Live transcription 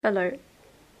Hello.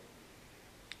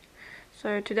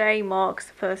 So today marks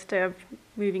the first day of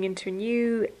moving into a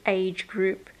new age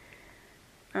group.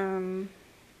 Um,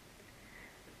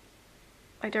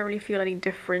 I don't really feel any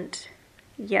different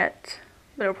yet,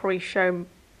 but it'll probably show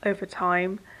over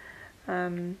time.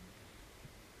 Um,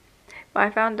 but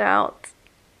I found out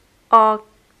our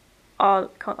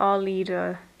our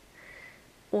leader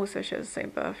also shares the same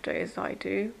birthday as I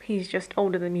do. He's just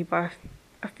older than me by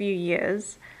a few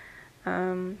years.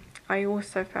 I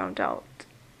also found out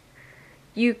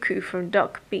Yuku from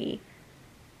Duck B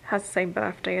has the same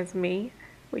birthday as me,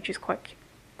 which is quite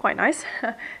nice.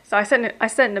 So I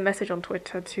sent a message on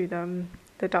Twitter to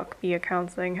the Duck B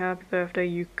account saying happy birthday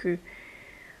Yuku.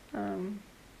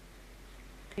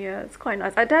 Yeah, it's quite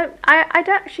nice. I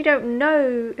actually don't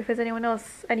know if there's anyone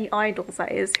else, any idols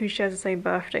that is, who shares the same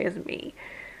birthday as me.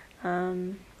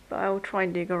 But I will try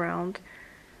and dig around.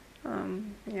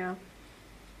 Yeah.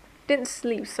 Didn't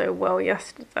sleep so well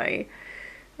yesterday.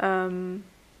 I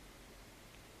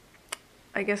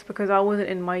guess because I wasn't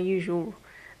in my usual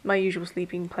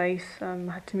sleeping place. I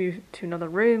had to move to another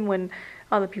room when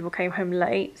other people came home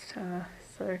late.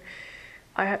 So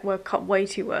I had woke up way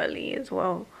too early as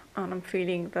well, and I'm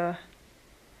feeling the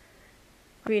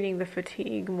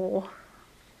fatigue more.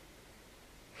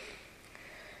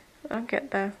 I'll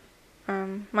get there.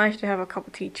 Managed to have a cup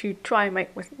of tea to try and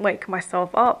wake myself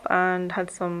up, and had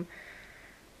some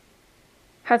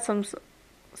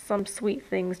sweet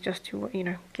things just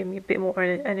to give me a bit more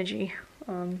energy.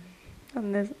 And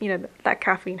there's that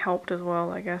caffeine helped as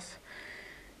well, I guess.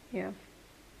 Yeah.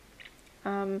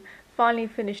 Finally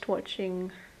finished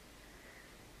watching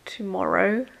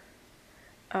Tomorrow.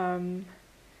 And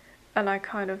I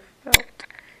kind of felt,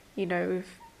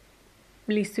 with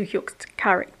Lee Soo Hyuk's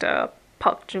character,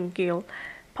 Park Jung Gil.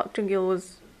 Park Jung Gil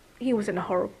wasn't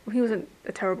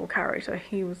a terrible character.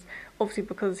 He was, obviously,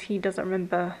 because he doesn't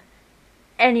remember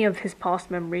any of his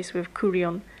past memories with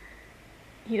Kurion.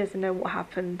 He doesn't know what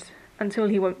happened until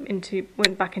he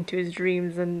went back into his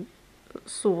dreams and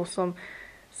saw some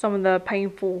of the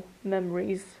painful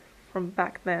memories from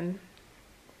back then.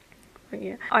 But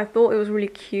yeah, I thought it was really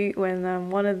cute when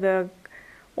one of the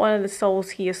souls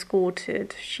he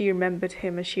escorted, she remembered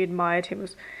him and she admired him.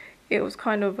 It was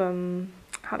kind of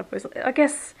how to put it? I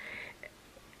guess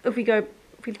if we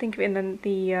think of it in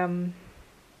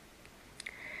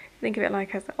think of it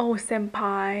like as oh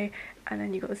senpai, and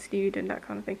then you got the student, that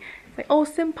kind of thing. It's like, oh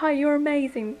senpai, you're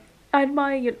amazing, I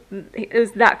admire you. It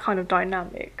was that kind of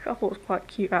dynamic. I thought it was quite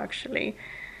cute actually.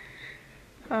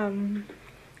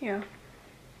 Yeah.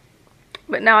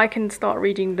 But now I can start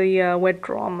reading the web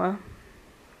drama.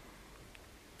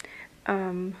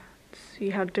 See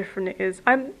how different it is.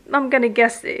 I'm gonna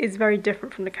guess it is very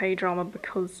different from the K-drama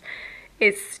because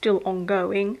it's still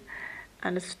ongoing,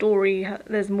 and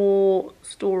there's more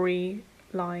story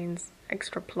lines,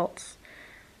 extra plots.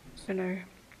 So no,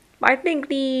 but I think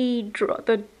the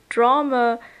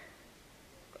drama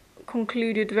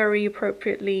concluded very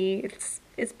appropriately.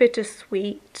 It's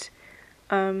bittersweet.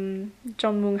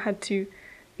 Jungwook had to,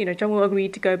 Jungwook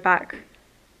agreed to go back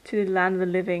to the land of the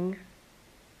living.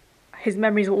 His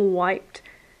memories were all wiped.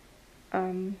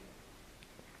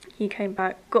 He came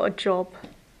back, got a job,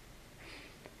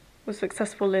 was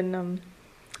successful in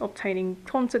obtaining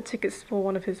concert tickets for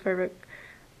one of his favorite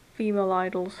female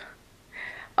idols.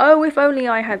 Oh, if only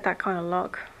I had that kind of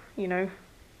luck, It's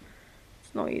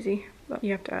not easy, but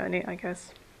you have to earn it, I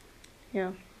guess.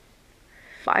 Yeah.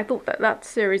 But I thought that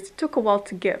series took a while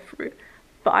to get through,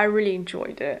 but I really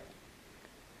enjoyed it.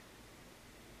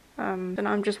 And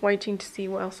I'm just waiting to see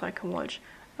what else I can watch,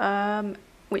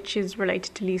 which is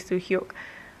related to Lee Soo Hyuk.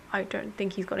 I don't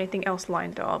think he's got anything else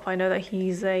lined up. I know that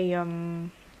he's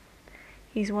one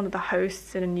of the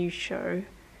hosts in a new show.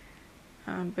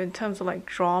 But in terms of like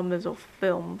dramas or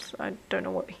films, I don't know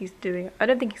what he's doing. I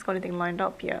don't think he's got anything lined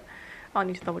up yet. I'll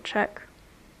need to double check.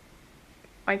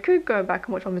 I could go back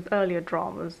and watch one of his earlier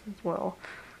dramas as well,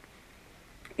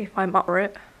 if I'm up for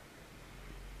it.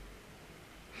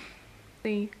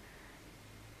 See,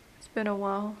 it's been a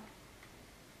while.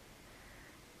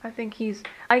 I think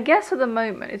I guess at the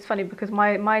moment it's funny because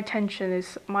my attention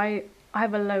is I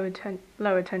have a low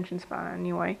attention span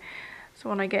anyway. So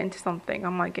when I get into something, I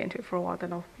might get into it for a while,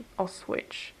 then I'll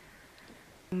switch.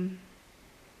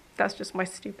 That's just my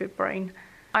stupid brain.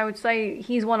 I would say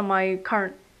he's one of my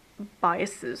current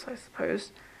biases, I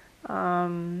suppose.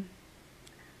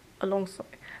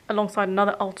 Alongside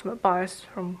another ultimate bias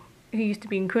from who used to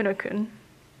be in Kunokun.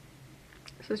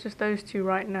 So it's just those two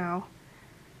right now.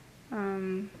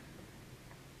 Can't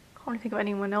really think of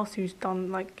anyone else who's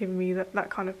done given me that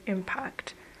kind of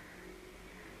impact.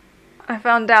 I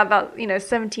found out about, you know,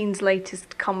 17's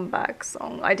latest comeback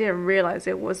song. I didn't realise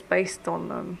it was based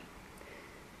on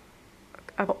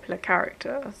a popular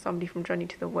character, somebody from Journey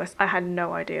to the West. I had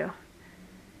no idea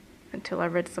until I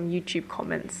read some YouTube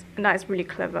comments, and that is really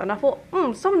clever. And I thought,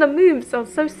 some of the moves are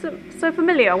so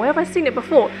familiar. Where have I seen it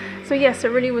before? So yes, it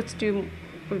really was to do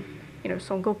with, you know,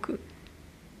 Son Goku.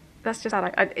 That's just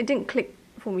that it didn't click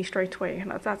for me straight away,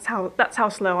 and that's how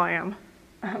slow I am.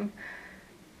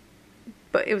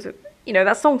 But it was, you know,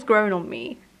 that song's grown on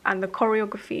me, and the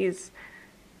choreography is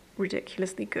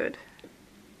ridiculously good.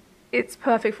 It's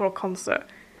perfect for a concert.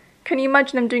 Can you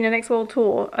imagine them doing the next world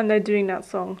tour and they're doing that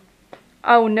song?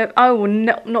 I will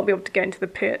not be able to get into the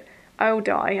pit. I will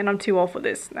die, and I'm too old for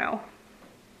this now.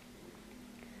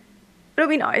 It'll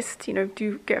be nice to, you know,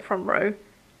 do get front row,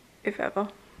 if ever.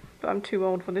 But I'm too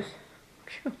old for this.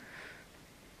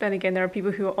 Then again, there are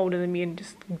people who are older than me and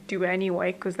just do it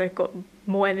anyway because they've got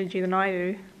more energy than I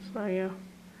do. So yeah.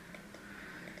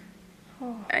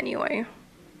 Oh. Anyway.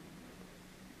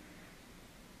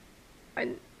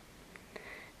 I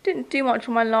didn't do much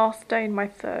on my last day in my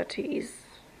 30s.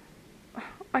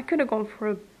 I could have gone for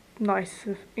a nice,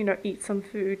 you know, eat some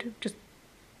food, just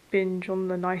binge on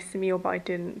the nice meal, but I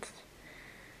didn't.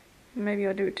 Maybe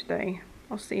I'll do it today.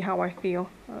 I'll see how I feel.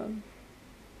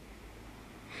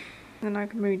 And I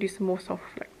can maybe do some more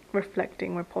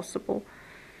self-reflecting where possible.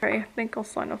 Okay, I think I'll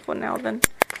sign off for now then.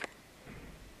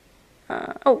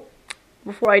 Oh,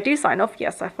 before I do sign off,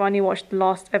 yes, I finally watched the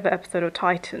last ever episode of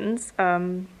Titans.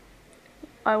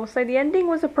 I will say the ending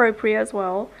was appropriate as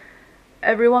well.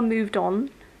 Everyone moved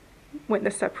on, went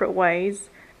their separate ways.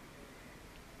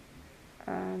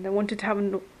 They wanted to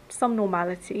have some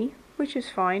normality, which is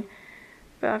fine.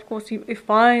 But of course, you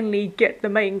finally get the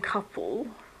main couple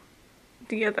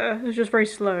together. It was just very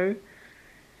slow.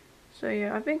 So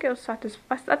yeah, I think it was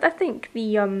satisfying. I think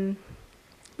the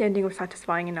ending was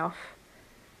satisfying enough.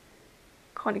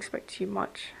 Can't expect too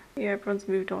much. Yeah, everyone's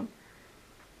moved on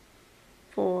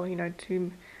for, you know,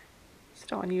 to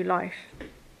start a new life.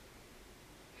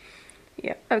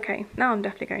 Yeah, okay, now I'm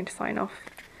definitely going to sign off.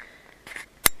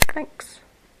 Thanks.